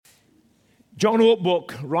John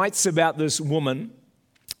Ortberg writes about this woman.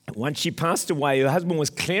 Once she passed away, her husband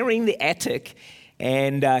was clearing the attic,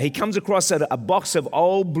 and he comes across a box of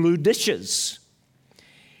old blue dishes.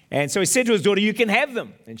 And so he said to his daughter, "You can have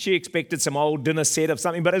them." And she expected some old dinner set of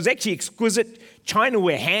something, but it was actually exquisite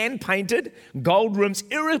chinaware, hand-painted, gold rims,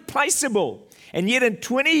 irreplaceable. And yet in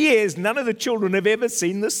 20 years, none of the children have ever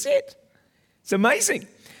seen this set. It's amazing.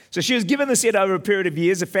 So she was given the set over a period of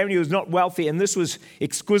years. The family was not wealthy, and this was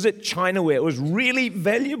exquisite chinaware. It was really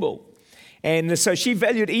valuable. And so she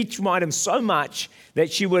valued each item so much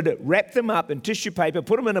that she would wrap them up in tissue paper,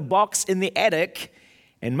 put them in a box in the attic,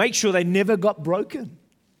 and make sure they never got broken.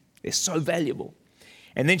 They're so valuable.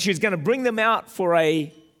 And then she was going to bring them out for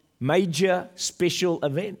a major special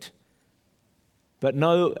event. But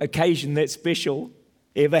no occasion that special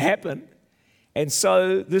ever happened. And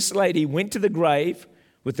so this lady went to the grave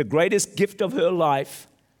with the greatest gift of her life,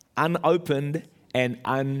 unopened and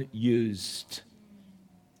unused.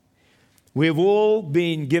 We've all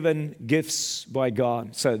been given gifts by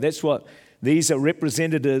God. So that's what these are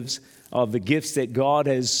representatives of the gifts that God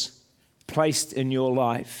has placed in your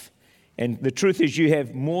life. And the truth is you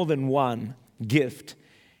have more than one gift.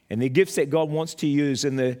 And the gifts that God wants to use.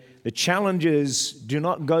 And the challenge is, do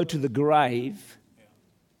not go to the grave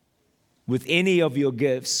with any of your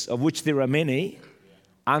gifts, of which there are many,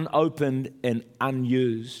 unopened and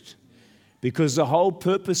unused. Because the whole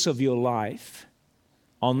purpose of your life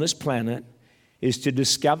on this planet is to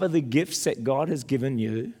discover the gifts that God has given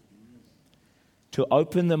you, to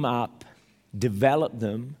open them up, develop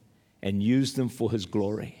them, and use them for His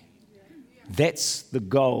glory. That's the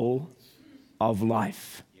goal of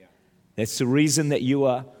life. That's the reason that you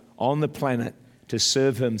are on the planet, to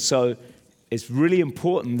serve Him. So it's really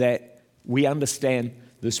important that we understand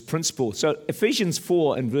this principle. So Ephesians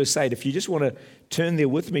 4 and verse 8, if you just want to turn there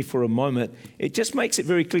with me for a moment, it just makes it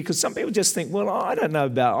very clear, because some people just think, well, I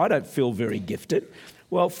don't feel very gifted.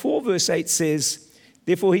 Well, 4 verse 8 says,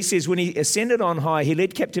 therefore He says, when He ascended on high, He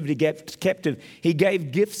led captivity captive. He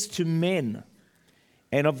gave gifts to men.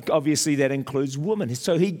 And obviously that includes women.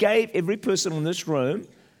 So He gave every person in this room,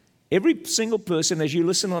 every single person, as you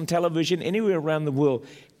listen on television, anywhere around the world,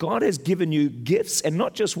 God has given you gifts, and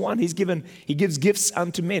not just one. He gives gifts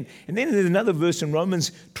unto men. And then there's another verse in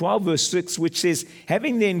Romans 12, verse 6, which says,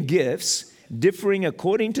 having then gifts differing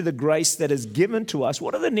according to the grace that is given to us.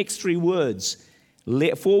 What are the next 3 words?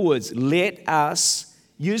 4 words. Let us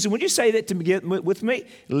use them. Would you say that with me?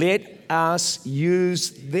 Let us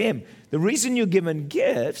use them. The reason you're given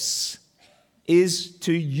gifts is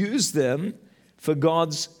to use them for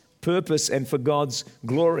God's purpose and for God's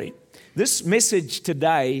glory. This message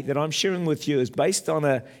today that I'm sharing with you is based on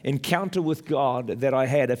an encounter with God that I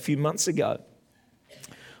had a few months ago.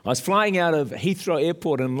 I was flying out of Heathrow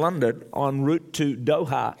Airport in London en route to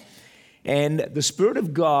Doha, and the Spirit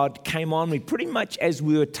of God came on me pretty much as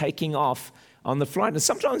we were taking off on the flight. And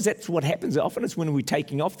sometimes that's what happens. Often it's when we're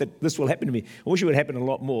taking off that this will happen to me. I wish it would happen a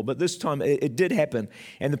lot more, but this time it did happen.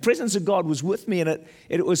 And the presence of God was with me, and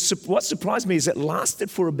it was, what surprised me is it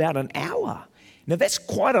lasted for about an hour. Now that's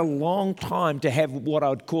quite a long time to have what I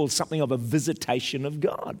would call something of a visitation of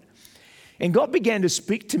God. And God began to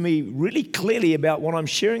speak to me really clearly about what I'm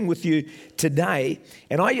sharing with you today.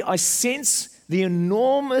 And I sense the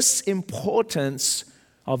enormous importance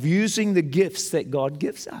of using the gifts that God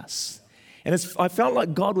gives us. And I felt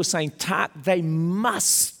like God was saying, Tak, they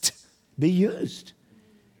must be used.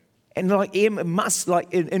 And like must,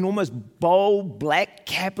 like in almost bold, black,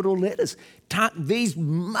 capital letters. Tak, these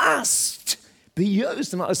must be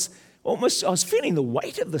used. And I was feeling the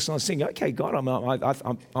weight of this. And I was thinking, okay, God,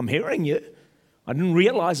 I'm hearing you. I didn't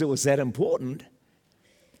realize it was that important.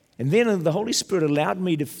 And then the Holy Spirit allowed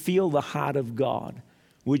me to feel the heart of God,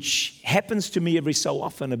 which happens to me every so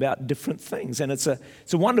often about different things. And it's a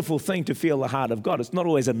wonderful thing to feel the heart of God. It's not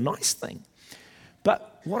always a nice thing.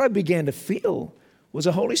 But what I began to feel was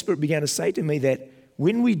the Holy Spirit began to say to me that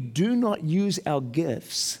when we do not use our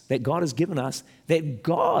gifts that God has given us, that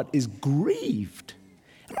God is grieved.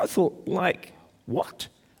 And I thought, like, what?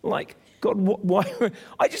 Like, God, why?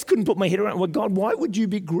 I just couldn't put my head around, well, God, why would you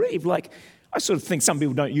be grieved? Like, I sort of think some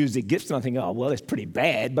people don't use their gifts, and I think, oh, well, that's pretty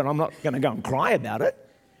bad, but I'm not going to go and cry about it.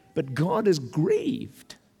 But God is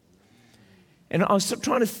grieved. And I was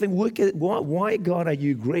trying to think, why, God, are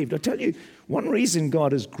you grieved? I tell you, one reason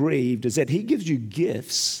God is grieved is that He gives you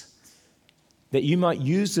gifts that you might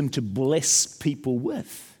use them to bless people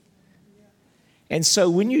with. And so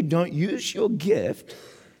when you don't use your gift,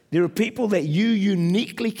 there are people that you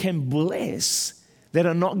uniquely can bless that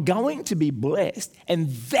are not going to be blessed. And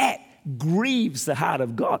that grieves the heart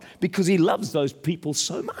of God because He loves those people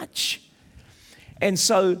so much. And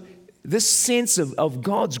so this sense of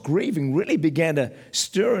God's grieving really began to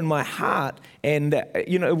stir in my heart. And,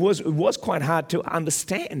 it was quite hard to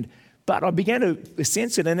understand. But I began to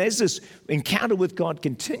sense it. And as this encounter with God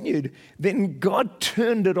continued, then God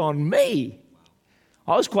turned it on me.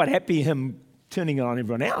 I was quite happy him turning it on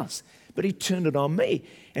everyone else. But he turned it on me.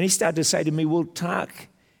 And he started to say to me, well, Tak,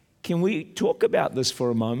 can we talk about this for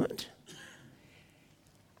a moment?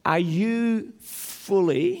 Are you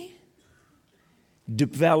fully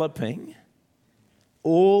developing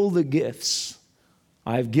all the gifts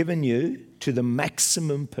I've given you to the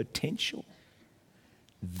maximum potential?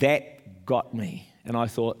 That got me. And I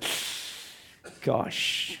thought,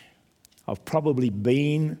 gosh, I've probably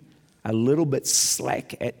been a little bit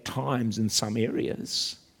slack at times in some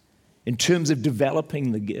areas in terms of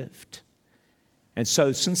developing the gift. And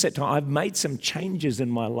so since that time, I've made some changes in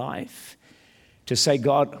my life to say,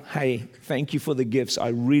 God, hey, thank you for the gifts. I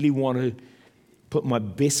really want to put my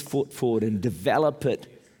best foot forward and develop it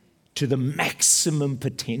to the maximum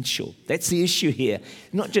potential. That's the issue here.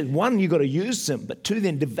 Not just one, you've got to use them, but two,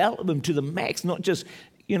 then develop them to the max, not just,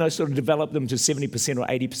 sort of develop them to 70% or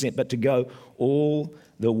 80%, but to go all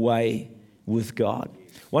the way with God.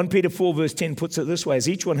 1 Peter 4 verse 10 puts it this way, as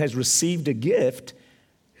each one has received a gift,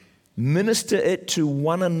 minister it to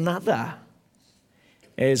one another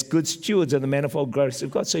as good stewards of the manifold grace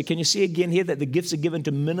of God. So can you see again here that the gifts are given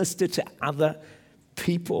to minister to other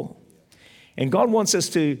people? And God wants us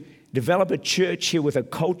to develop a church here with a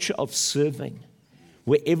culture of serving,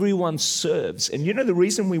 where everyone serves. And the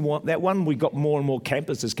reason we want that one, we got more and more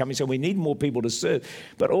campuses coming, so we need more people to serve.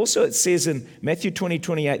 But also it says in Matthew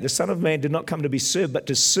 20:28, the Son of Man did not come to be served, but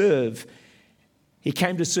to serve. He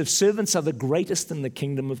came to serve. Servants are the greatest in the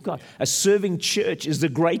kingdom of God. A serving church is the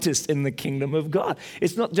greatest in the kingdom of God.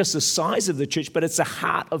 It's not just the size of the church, but it's the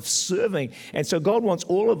heart of serving. And so God wants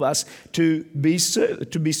all of us to be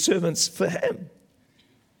servants for Him.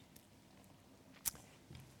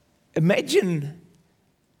 Imagine,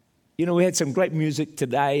 we had some great music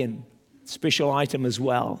today and special item as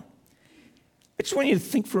well. I just want you to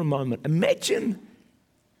think for a moment. Imagine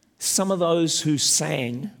some of those who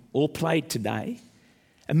sang or played today.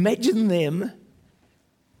 Imagine them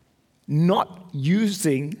not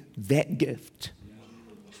using that gift.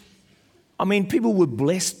 I mean, people were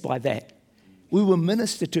blessed by that. We were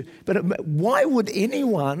ministered to. But why would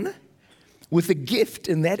anyone with a gift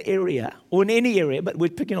in that area, or in any area, but we're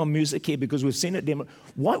picking on music here because we've seen it demo,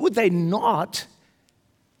 why would they not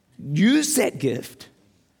use that gift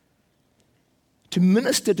to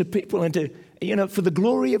minister to people and to, for the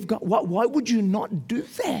glory of God? Why would you not do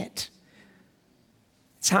that?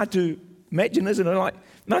 It's hard to imagine, isn't it?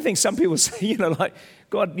 And I think some people say,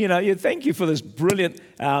 God, thank you for this brilliant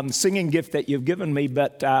singing gift that you've given me,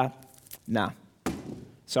 but nah,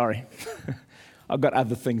 sorry. I've got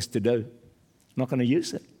other things to do. I'm not going to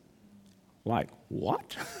use it. Like,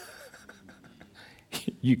 what?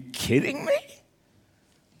 You kidding me?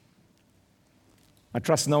 I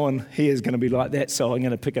trust no one here is going to be like that, so I'm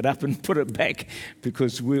going to pick it up and put it back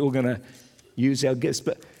because we're all going to use our gifts.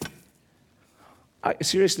 But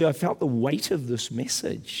seriously, I felt the weight of this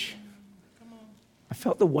message. I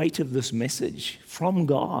felt the weight of this message from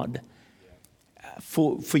God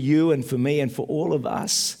for you and for me and for all of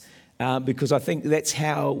us, because I think that's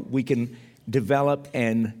how we can develop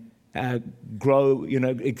and grow,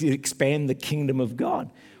 expand the kingdom of God.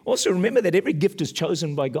 Also remember that every gift is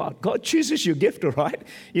chosen by God. God chooses your gift, all right?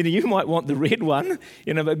 You might want the red one,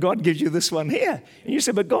 but God gives you this one here. And you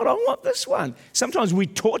say, but God, I want this one. Sometimes we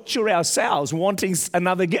torture ourselves wanting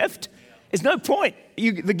another gift. There's no point.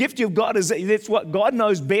 The gift you've got that's what God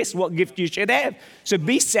knows best, what gift you should have. So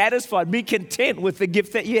be satisfied, be content with the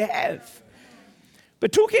gift that you have.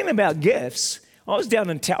 But talking about gifts, I was down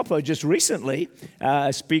in Taupo just recently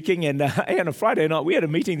speaking, and on a Friday night we had a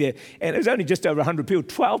meeting there, and it was only just over 100 people.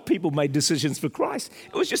 12 people made decisions for Christ.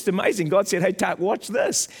 It was just amazing. God said, hey, Tak, watch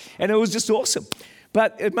this. And it was just awesome.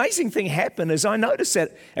 But the amazing thing happened is I noticed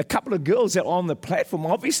that a couple of girls that were on the platform,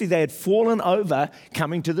 obviously they had fallen over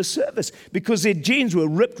coming to the service because their jeans were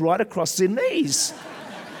ripped right across their knees.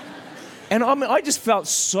 And I just felt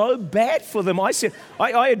so bad for them. I said,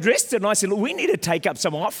 I addressed it and I said, look, we need to take up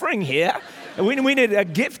some offering here. And we need a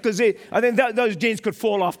gift because I think those jeans could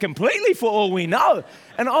fall off completely for all we know.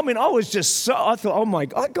 And I was just I thought, oh my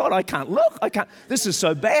God, I can't look. This is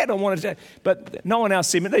so bad. I wanted to, but no one else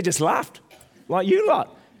said it. They just laughed like you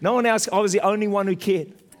lot. No one else, I was the only one who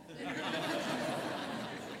cared.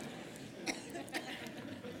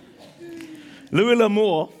 Louis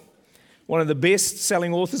L'Amour, one of the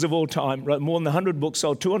best-selling authors of all time, wrote more than 100 books,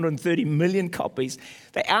 sold 230 million copies.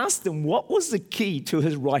 They asked him what was the key to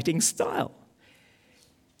his writing style.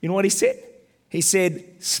 You know what he said? He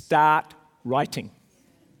said, start writing.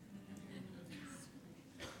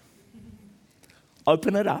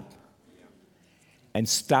 Open it up and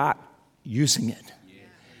start using it.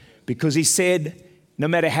 Because he said, no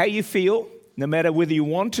matter how you feel, no matter whether you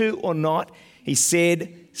want to or not, he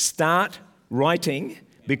said, start writing,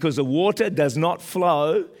 because the water does not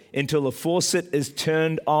flow until the faucet is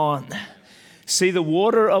turned on. See, the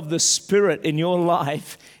water of the Spirit in your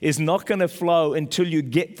life is not going to flow until you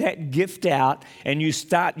get that gift out and you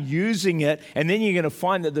start using it. And then you're going to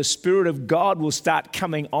find that the Spirit of God will start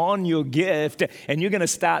coming on your gift, and you're going to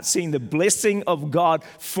start seeing the blessing of God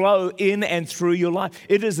flow in and through your life.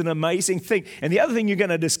 It is an amazing thing. And the other thing you're going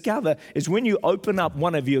to discover is when you open up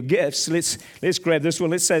one of your gifts, let's grab this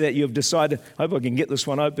one. Let's say that you've decided, I hope I can get this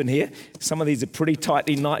one open here. Some of these are pretty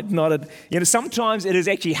tightly knotted. You know, sometimes it is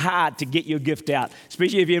actually hard to get your gift out,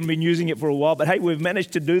 especially if you haven't been using it for a while. But hey, we've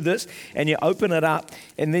managed to do this, and you open it up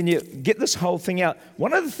and then you get this whole thing out.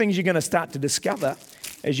 One of the things you're going to start to discover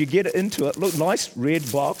as you get into it, look, nice red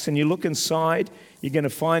box, and you look inside, you're going to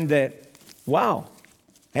find that, wow,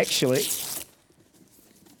 actually,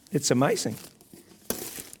 it's amazing.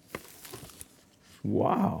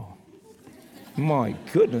 Wow. My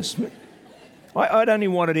goodness me. I'd only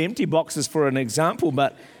wanted empty boxes for an example,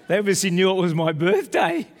 but they obviously knew it was my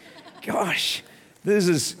birthday. Gosh, this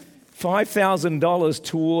is $5,000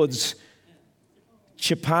 towards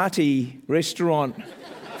Chapati restaurant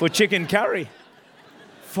for chicken curry.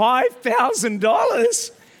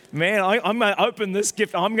 $5,000? Man, I'm going to open this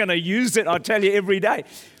gift. I'm going to use it, I tell you, every day.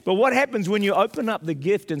 But what happens when you open up the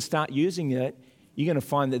gift and start using it, you're going to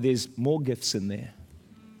find that there's more gifts in there.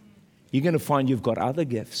 You're going to find you've got other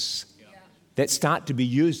gifts that start to be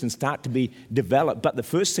used and start to be developed. But the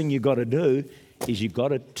first thing you've got to do is you've got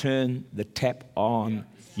to turn the tap on.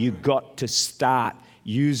 You've got to start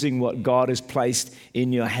using what God has placed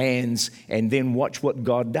in your hands, and then watch what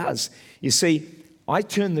God does. You see, I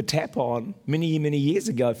turned the tap on many, many years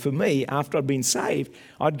ago. For me, after I'd been saved,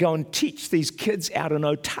 I'd go and teach these kids out in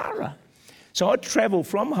Otara. So I'd travel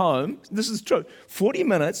from home, this is true, 40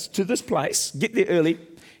 minutes to this place, get there early,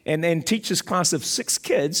 and then teach this class of 6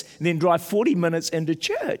 kids, and then drive 40 minutes into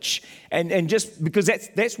church. And just because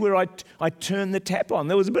that's where I turned the tap on.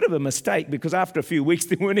 There was a bit of a mistake, because after a few weeks,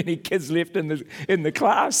 there weren't any kids left in the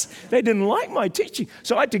class. They didn't like my teaching.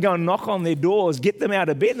 So I had to go and knock on their doors, get them out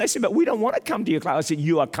of bed. And they said, but we don't want to come to your class. I said,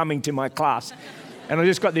 you are coming to my class. And I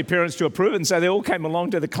just got their parents to approve it. And so they all came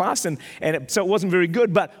along to the class. So it wasn't very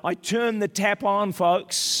good. But I turned the tap on,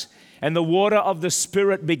 folks. And the water of the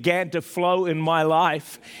Spirit began to flow in my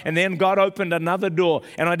life. And then God opened another door,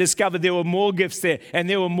 and I discovered there were more gifts there, and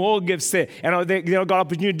there were more gifts there. And I got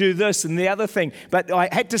opportunity to do this and the other thing. But I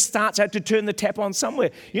had to start, so I had to turn the tap on somewhere.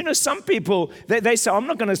 You know, some people, they say, I'm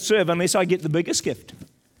not going to serve unless I get the biggest gift.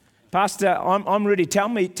 Pastor, I'm ready. Tell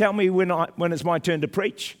me when it's my turn to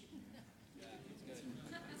preach.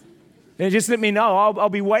 And just let me know. I'll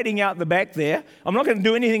be waiting out the back there. I'm not going to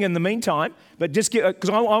do anything in the meantime, but just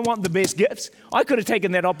because I want the best gifts. I could have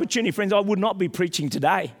taken that opportunity, friends. I would not be preaching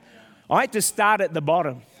today. I had to start at the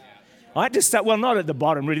bottom. I had to start, well, not at the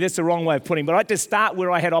bottom, really. That's the wrong way of putting it, but I had to start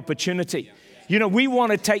where I had opportunity. You know, we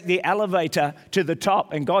want to take the elevator to the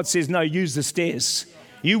top, and God says, no, use the stairs.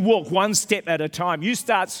 You walk one step at a time. You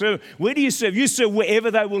start serving. Where do you serve? You serve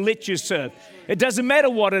wherever they will let you serve. It doesn't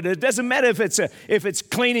matter what it is. It doesn't matter if it's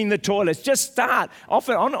cleaning the toilets. Just start.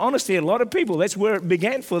 Often, honestly, a lot of people, that's where it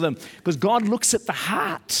began for them, because God looks at the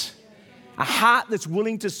heart. A heart that's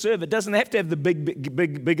willing to serve. It doesn't have to have the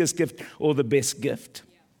biggest gift or the best gift.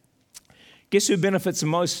 Guess who benefits the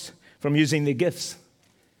most from using their gifts?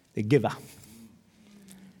 The giver.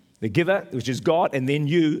 The giver, which is God, and then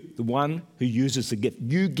you, the one who uses the gift.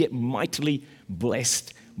 You get mightily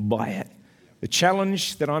blessed by it. The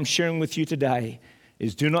challenge that I'm sharing with you today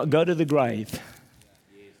is do not go to the grave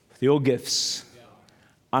with your gifts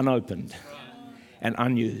unopened and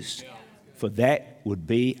unused, for that would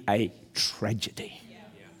be a tragedy.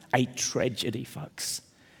 A tragedy, folks.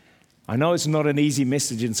 I know it's not an easy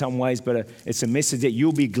message in some ways, but it's a message that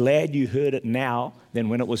you'll be glad you heard it now than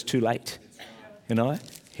when it was too late. You know?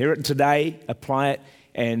 Hear it today, apply it,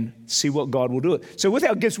 and see what God will do it. So with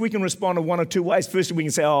our gifts, we can respond in one or two ways. Firstly, we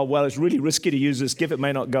can say, oh, well, it's really risky to use this gift. It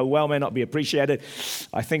may not go well, may not be appreciated.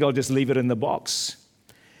 I think I'll just leave it in the box.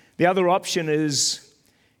 The other option is,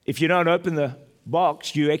 if you don't open the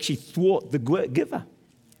box, you actually thwart the giver.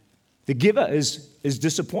 The giver is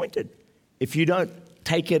disappointed if you don't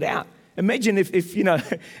take it out. Imagine if you know,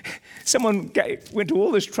 someone went to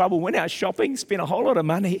all this trouble, went out shopping, spent a whole lot of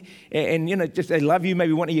money, and you know, just they love you,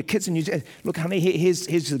 maybe one of your kids, and you say, look, honey,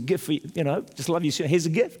 here's a gift for you, you know, just love you, here's a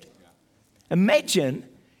gift. Imagine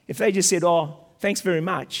if they just said, oh, thanks very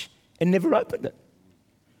much, and never opened it.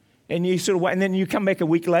 And you sort of wait, and then you come back a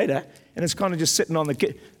week later, and it's kind of just sitting on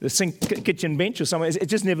the sink kitchen bench or somewhere. It's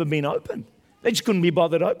just never been opened. They just couldn't be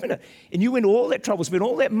bothered to open it. And you went all that trouble, spent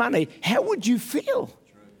all that money. How would you feel?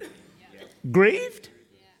 Grieved?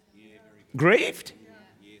 Grieved?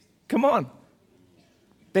 Come on.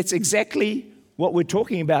 That's exactly what we're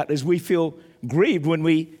talking about, is we feel grieved when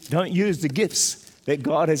we don't use the gifts that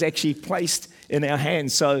God has actually placed in our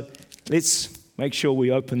hands. So let's make sure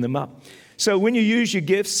we open them up. So when you use your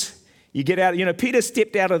gifts, you get out. Peter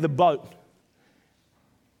stepped out of the boat.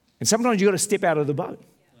 And sometimes you've got to step out of the boat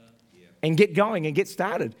and get going and get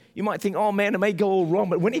started. You might think, oh man, it may go all wrong.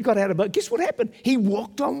 But when he got out of the boat, guess what happened? He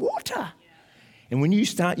walked on water. And when you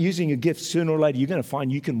start using your gifts, sooner or later, you're going to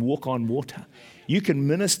find you can walk on water. You can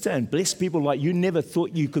minister and bless people like you never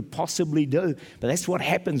thought you could possibly do. But that's what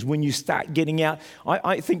happens when you start getting out.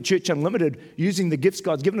 I think Church Unlimited, using the gifts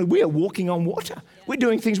God's given us, we are walking on water. We're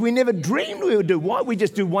doing things we never dreamed we would do. Why? We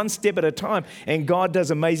just do one step at a time, and God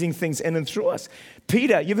does amazing things in and through us.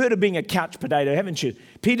 Peter, you've heard of being a couch potato, haven't you?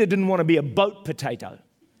 Peter didn't want to be a boat potato.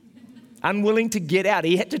 Unwilling to get out.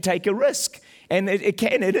 He had to take a risk. And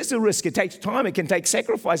it is a risk. It takes time. It can take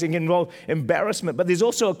sacrifice. It can involve embarrassment. But there's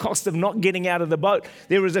also a cost of not getting out of the boat.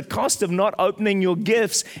 There is a cost of not opening your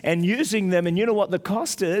gifts and using them. And you know what the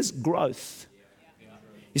cost is? Growth.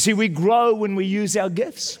 You see, we grow when we use our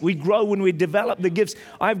gifts. We grow when we develop the gifts.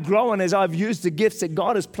 I've grown as I've used the gifts that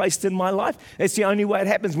God has placed in my life. That's the only way it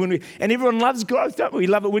happens. And everyone loves growth, don't we? We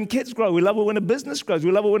love it when kids grow. We love it when a business grows.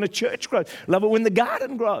 We love it when a church grows. We love it when the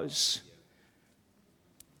garden grows.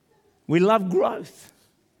 We love growth.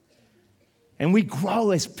 And we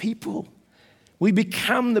grow as people. We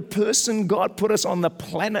become the person God put us on the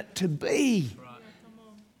planet to be.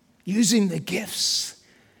 Using the gifts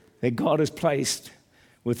that God has placed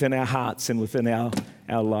within our hearts and within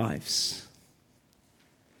our lives.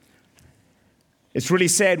 It's really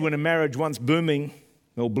sad when a marriage once booming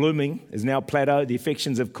or blooming is now plateaued. The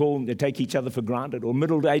affections have cooled. They take each other for granted. Or a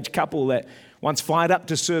middle-aged couple that once fired up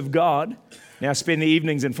to serve God now spend the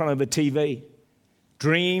evenings in front of a TV.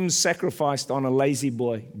 Dreams sacrificed on a lazy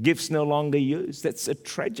boy. Gifts no longer used. That's a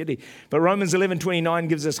tragedy. But Romans 11:29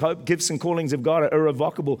 gives us hope. Gifts and callings of God are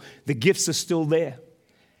irrevocable. The gifts are still there.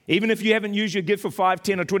 Even if you haven't used your gift for 5,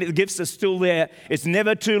 10, or 20, the gifts are still there. It's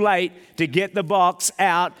never too late to get the box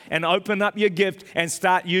out and open up your gift and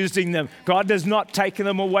start using them. God does not take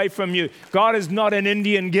them away from you. God is not an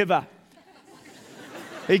Indian giver.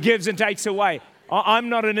 He gives and takes away. I'm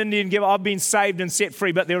not an Indian giver. I've been saved and set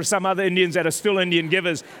free, but there are some other Indians that are still Indian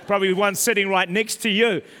givers, probably one sitting right next to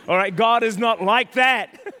you. All right, God is not like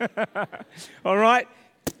that. All right,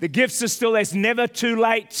 the gifts are still there. It's never too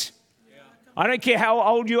late. I don't care how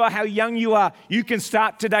old you are, how young you are, you can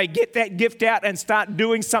start today. Get that gift out and start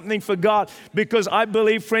doing something for God, because I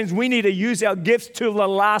believe, friends, we need to use our gifts to the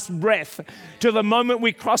last breath. To the moment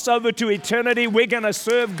we cross over to eternity, we're going to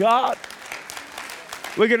serve God.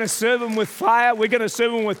 We're going to serve Him with fire. We're going to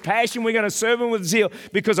serve Him with passion. We're going to serve Him with zeal,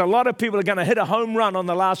 because a lot of people are going to hit a home run on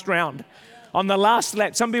the last round, on the last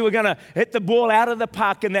lap. Some people are going to hit the ball out of the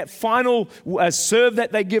park, and that final serve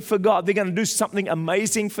that they give for God, they're going to do something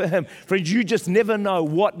amazing for Him. Friends, you just never know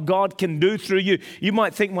what God can do through you. You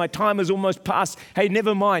might think my time is almost past. Hey,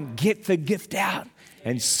 never mind. Get the gift out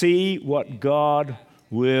and see what God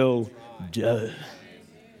will do.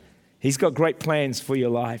 He's got great plans for your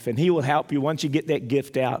life, and He will help you once you get that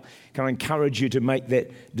gift out. Can I encourage you to make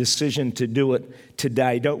that decision to do it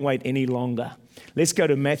today? Don't wait any longer. Let's go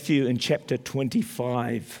to Matthew in chapter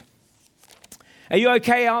 25. Are you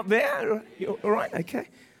okay out there? You all right? Okay.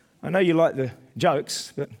 I know you like the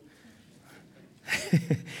jokes, but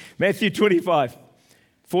Matthew 25,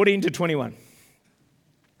 14 to 21.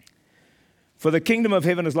 For the kingdom of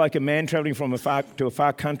heaven is like a man traveling from a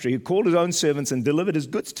far country, who called his own servants and delivered his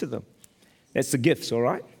goods to them. That's the gifts, all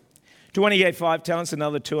right? To one he gave 5 talents,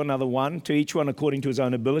 another 2, another 1, to each one according to his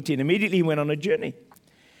own ability. And immediately he went on a journey.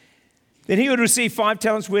 Then he who had received 5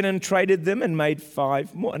 talents went and traded them and made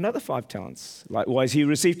 5 more, another 5 talents. Likewise, he who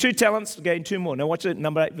received 2 talents gained 2 more. Now watch it,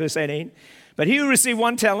 number 8, verse 18. But he who received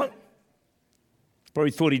 1 talent,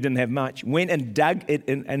 probably thought he didn't have much, went and dug it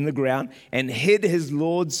in the ground and hid his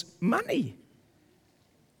Lord's money.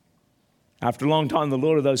 After a long time, the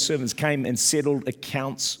Lord of those servants came and settled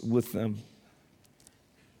accounts with them.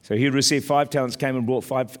 So he who received 5 talents came and brought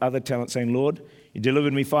 5 other talents, saying, Lord, you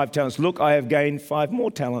delivered me 5 talents. Look, I have gained 5 more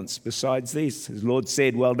talents besides these. His Lord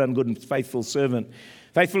said, well done, good and faithful servant.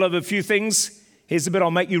 Faithful over a few things. Here's the bit, I'll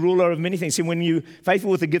make you ruler of many things. See, when you're faithful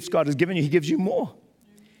with the gifts God has given you, He gives you more.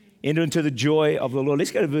 Enter into the joy of the Lord. Let's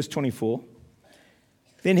go to verse 24.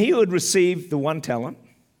 Then he who had received the 1 talent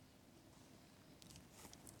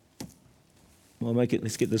Well,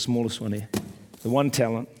 let's get the smallest one here. The 1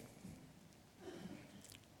 talent.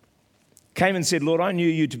 Came and said, Lord, I knew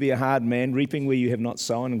you to be a hard man, reaping where you have not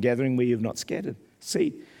sown and gathering where you have not scattered.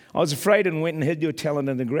 See, I was afraid and went and hid your talent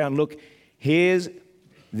in the ground. Look, there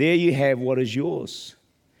you have what is yours.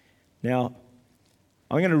 Now,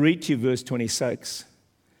 I'm going to read to you verse 26.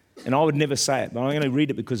 And I would never say it, but I'm going to read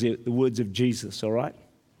it because they're the words of Jesus, all right?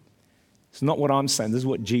 It's not what I'm saying. This is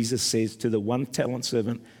what Jesus says to the 1 talent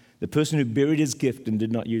servant, the person who buried his gift and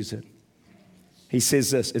did not use it. He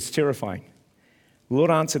says this, it's terrifying. The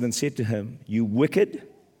Lord answered and said to him, you wicked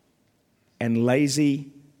and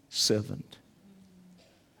lazy servant.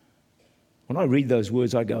 When I read those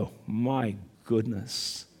words, I go, my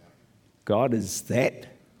goodness, God is that?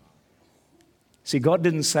 See, God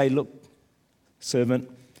didn't say, look, servant,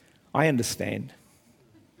 I understand.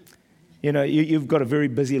 You know, you've got a very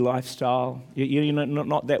busy lifestyle. You're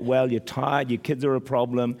not that well. You're tired. Your kids are a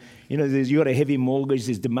problem. You know, you've got a heavy mortgage.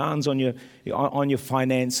 There's demands on your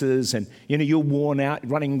finances, and you know you're worn out,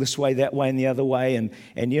 running this way, that way, and the other way,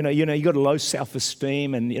 and you know you got a low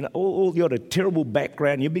self-esteem, and you know all you got a terrible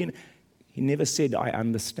background. He never said, "I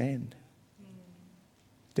understand,"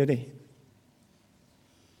 did he?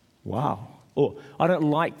 Wow. Or I don't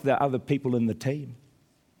like the other people in the team,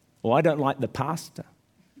 or I don't like the pastor.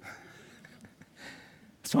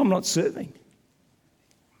 So I'm not serving.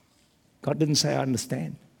 God didn't say, I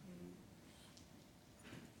understand.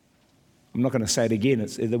 I'm not going to say it again.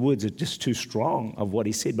 The words are just too strong of what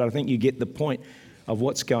he said, but I think you get the point of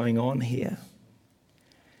what's going on here.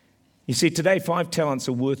 You see, today 5 talents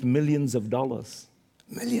are worth millions of dollars.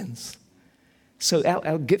 Millions. So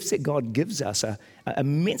our gifts that God gives us are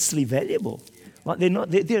immensely valuable. Like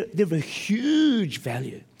they're of a huge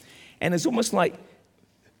value. And it's almost like,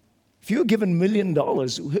 if you were given $1 million,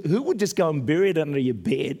 who would just go and bury it under your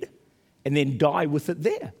bed and then die with it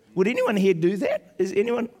there? Would anyone here do that? Is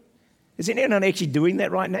anyone actually doing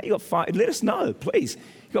that right now? You got 5. Let us know, please.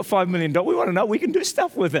 You got $5 million. We want to know. We can do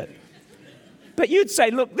stuff with it. But you'd say,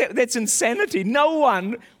 look, that's insanity. No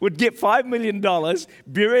one would get $5 million,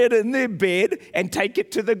 bury it in their bed, and take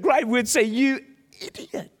it to the grave. We'd say, you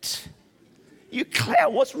idiot. You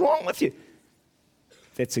clown. What's wrong with you?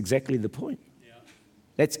 That's exactly the point.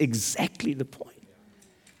 That's exactly the point.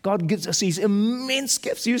 God gives us these immense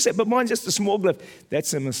gifts. You say, but mine's just a small gift.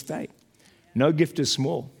 That's a mistake. No gift is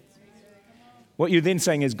small. What you're then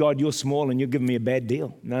saying is, God, you're small and you're giving me a bad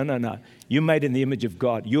deal. No. You're made in the image of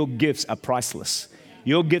God. Your gifts are priceless.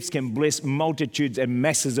 Your gifts can bless multitudes and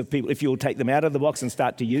masses of people if you'll take them out of the box and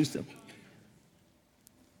start to use them.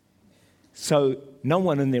 So no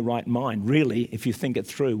one in their right mind, really, if you think it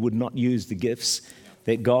through, would not use the gifts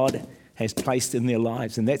that God has placed in their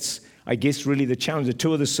lives. And that's, I guess, really the challenge. The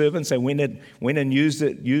 2 of the servants, they went and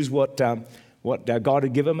used what God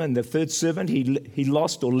had given them. And the 3rd servant, he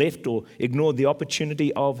lost or left or ignored the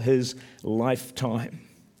opportunity of his lifetime.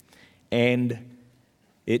 And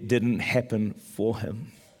it didn't happen for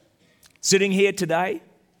him. Sitting here today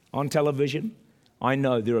on television, I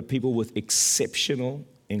know there are people with exceptional,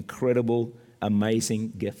 incredible,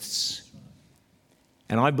 amazing gifts.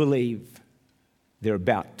 And I believe they're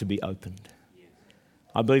about to be opened.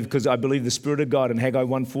 I believe the Spirit of God in Haggai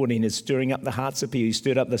 1:14 is stirring up the hearts of people. He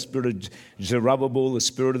stirred up the spirit of Zerubbabel, the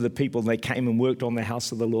spirit of the people. They came and worked on the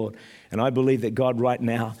house of the Lord. And I believe that God right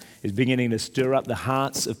now is beginning to stir up the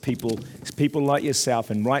hearts of people like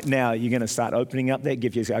yourself. And right now you're going to start opening up that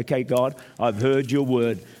gift. You say, okay, God, I've heard your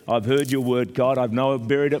word. I've heard your word, God. I've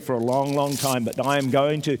buried it for a long, long time, but I am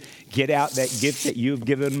going to get out that gift that you've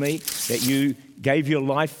given me, that you gave your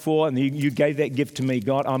life for, and you gave that gift to me,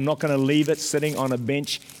 God. I'm not going to leave it sitting on a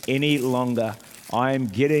bench any longer. I'm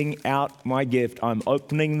getting out my gift. I'm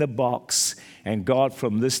opening the box. And God,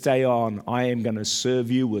 from this day on, I am going to serve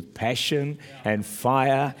you with passion and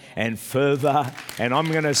fire and fervor. And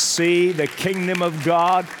I'm going to see the kingdom of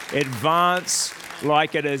God advance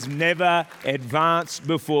like it has never advanced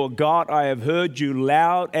before. God, I have heard you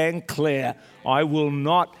loud and clear. I will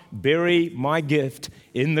not bury my gift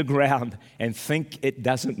in the ground and think it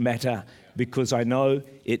doesn't matter, because I know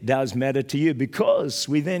it does matter to you. Because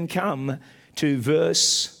we then come to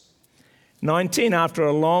verse 19 after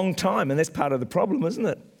a long time, and that's part of the problem, isn't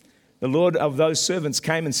it? The Lord of those servants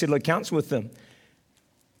came and settled accounts with them.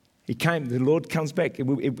 The Lord comes back.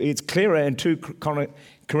 It's clearer in 2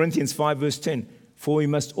 Corinthians 5 verse 10. For we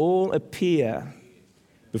must all appear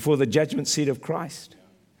before the judgment seat of Christ,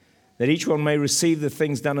 that each one may receive the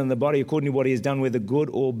things done in the body according to what he has done, whether good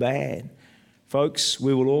or bad. Folks,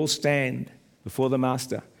 we will all stand before the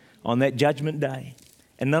Master on that judgment day,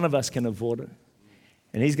 and none of us can avoid it.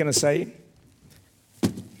 And he's going to say,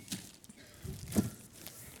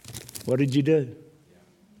 What did you do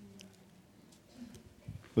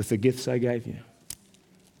with the gifts I gave you?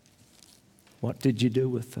 What did you do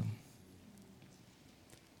with them?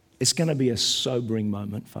 It's going to be a sobering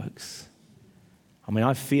moment, folks. I mean,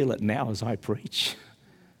 I feel it now as I preach.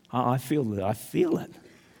 I feel it. I feel it.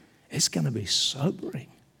 It's going to be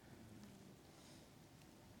sobering.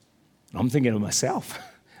 I'm thinking of myself,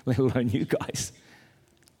 let alone you guys.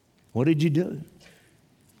 What did you do?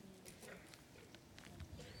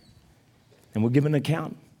 And we'll give an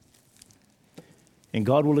account. And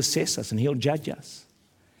God will assess us and He'll judge us.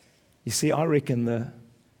 You see, I reckon the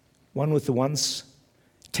one with the one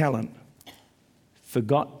talent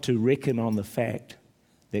forgot to reckon on the fact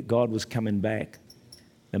that God was coming back.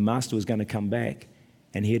 The master was going to come back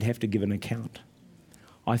and he'd have to give an account.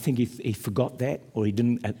 I think he forgot that, or he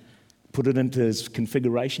didn't put it into his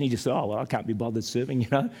configuration. He just said, oh, well, I can't be bothered serving, you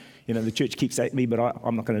know. The church keeps at me, but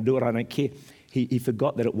I'm not going to do it. I don't care. He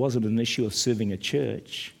forgot that it wasn't an issue of serving a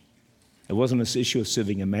church. It wasn't an issue of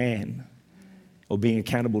serving a man or being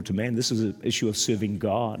accountable to man. This is an issue of serving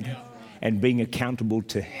God and being accountable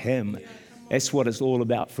to Him. That's what it's all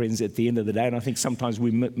about, friends, at the end of the day. And I think sometimes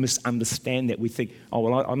we misunderstand that. We think, oh,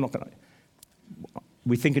 well, I'm not going to.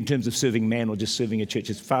 We think in terms of serving man or just serving a church.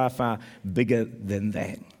 It's far, far bigger than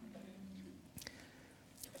that.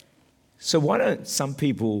 So why don't some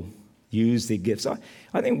people use their gifts?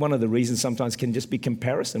 I think one of the reasons sometimes can just be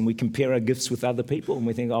comparison. We compare our gifts with other people and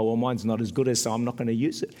we think, oh, well, mine's not as good as, so I'm not going to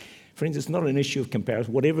use it. Friends, it's not an issue of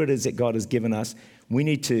comparison. Whatever it is that God has given us, we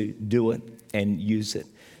need to do it and use it.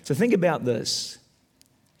 So think about this.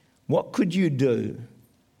 What could you do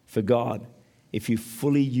for God if you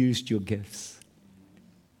fully used your gifts?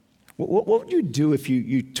 What would you do if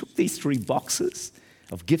you took these 3 boxes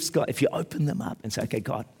of gifts, God, if you open them up and say, okay,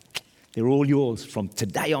 God, they're all yours. From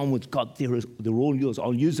today onwards, God, they're all yours.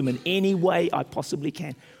 I'll use them in any way I possibly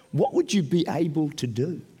can. What would you be able to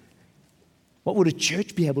do? What would a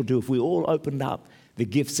church be able to do if we all opened up the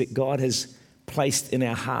gifts that God has placed in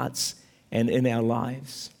our hearts and in our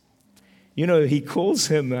lives? He calls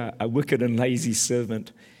him a wicked and lazy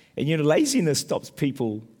servant. And, laziness stops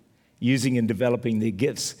people using and developing their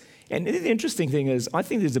gifts. And the interesting thing is, I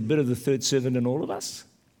think there's a bit of the third servant in all of us.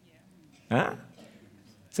 Yeah. Huh?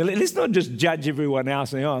 So let's not just judge everyone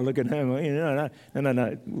else and, oh, look at him.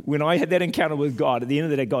 No. When I had that encounter with God, at the end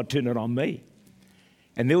of the day, God turned it on me.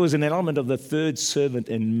 And there was an element of the third servant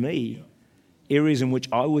in me, areas in which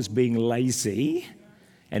I was being lazy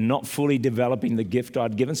and not fully developing the gift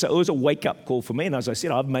I'd given. So it was a wake-up call for me. And as I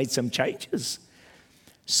said, I've made some changes.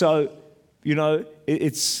 So, we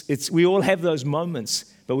all have those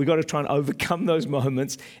moments, but we've got to try and overcome those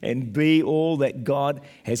moments and be all that God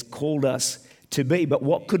has called us to be. But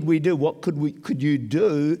what could we do? What could you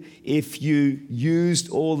do if you used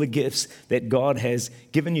all the gifts that God has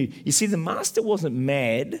given you? You see, the master wasn't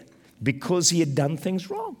mad because he had done things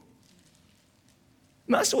wrong.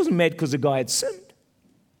 The master wasn't mad because the guy had sinned.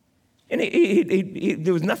 And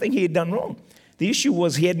there was nothing he had done wrong. The issue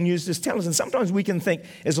was he hadn't used his talents. And sometimes we can think,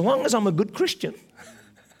 as long as I'm a good Christian,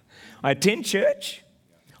 I attend church,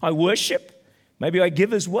 I worship, maybe I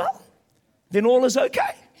give as well, then all is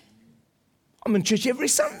okay. I'm in church every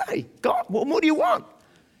Sunday. God, what more do you want?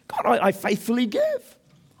 God, I faithfully give.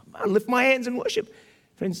 I lift my hands and worship.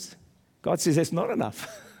 Friends, God says that's not enough.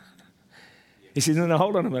 He says, no,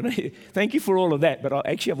 hold on a minute. Thank you for all of that, but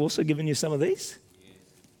I've also given you some of these.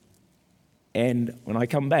 And when I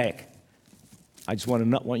come back, I just want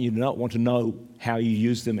you to know how you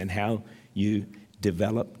use them and how you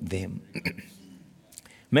develop them.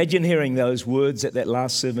 Imagine hearing those words that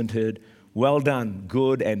last servant heard. Well done,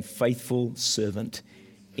 good and faithful servant.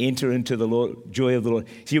 Enter into the joy of the Lord.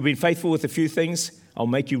 So you've been faithful with a few things. I'll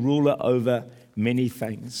make you ruler over many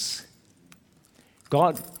things.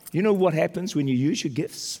 God, you know what happens when you use your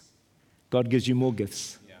gifts? God gives you more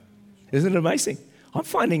gifts. Yeah. Isn't it amazing? I'm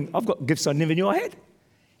finding I've got gifts I never knew I had.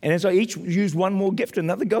 And as I each use one more gift,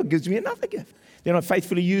 another God gives me another gift. Then I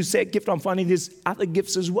faithfully use that gift. I'm finding there's other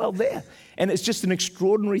gifts as well there. And it's just an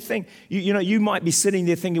extraordinary thing. You might be sitting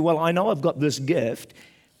there thinking, well, I know I've got this gift,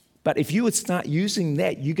 but if you would start using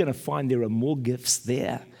that, you're going to find there are more gifts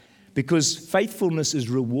there, because faithfulness is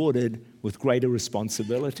rewarded with greater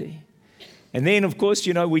responsibility. And then, of course,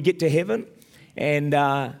 we get to heaven. And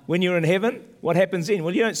when you're in heaven, what happens then?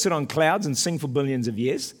 Well, you don't sit on clouds and sing for billions of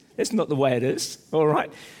years. That's not the way it is, all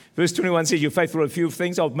right? Verse 21 says, you're faithful of a few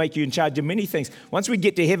things, I'll make you in charge of many things. Once we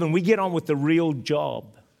get to heaven, we get on with the real job.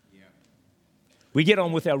 Yeah. We get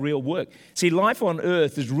on with our real work. See, life on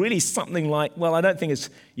earth is really something like, well, I don't think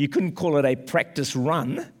you couldn't call it a practice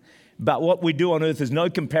run, but what we do on earth is no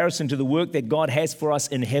comparison to the work that God has for us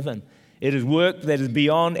in heaven. It is work that is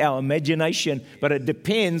beyond our imagination, but it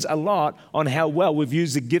depends a lot on how well we've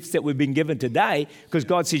used the gifts that we've been given today, because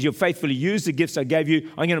God says, you'll faithfully use the gifts I gave you.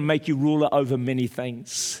 I'm going to make you ruler over many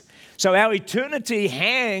things. So our eternity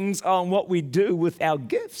hangs on what we do with our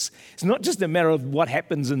gifts. It's not just a matter of what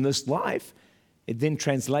happens in this life. It then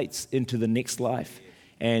translates into the next life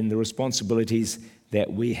and the responsibilities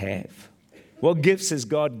that we have. What gifts has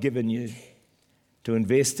God given you to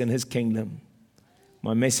invest in His kingdom?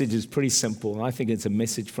 My message is pretty simple. I think it's a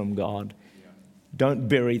message from God. Don't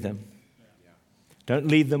bury them. Don't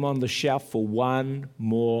leave them on the shelf for one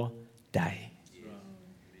more day.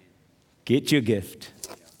 Get your gift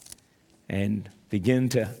and begin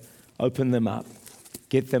to open them up,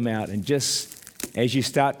 get them out, and just as you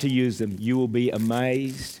start to use them, you will be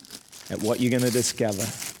amazed at what you're going to discover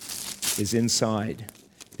is inside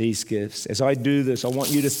these gifts. As I do this, I want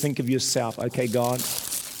you to think of yourself, okay, God,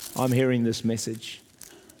 I'm hearing this message.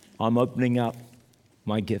 I'm opening up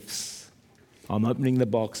my gifts. I'm opening the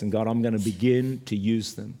box, and God, I'm going to begin to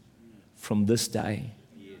use them from this day.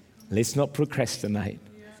 Let's not procrastinate.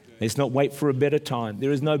 Let's not wait for a better time.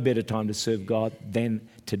 There is no better time to serve God than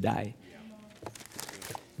today.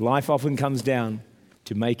 Life often comes down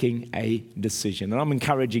to making a decision. And I'm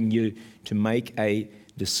encouraging you to make a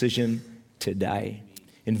decision today.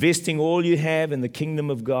 Investing all you have in the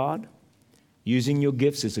kingdom of God, using your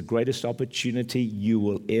gifts is the greatest opportunity you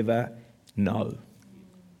will ever know.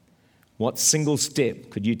 What single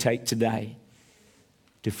step could you take today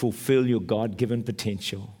to fulfill your God-given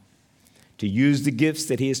potential? To use the gifts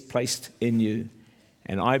that He has placed in you.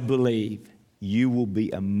 And I believe you will be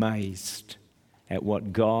amazed at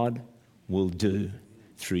what God will do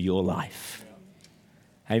through your life.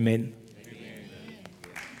 Amen.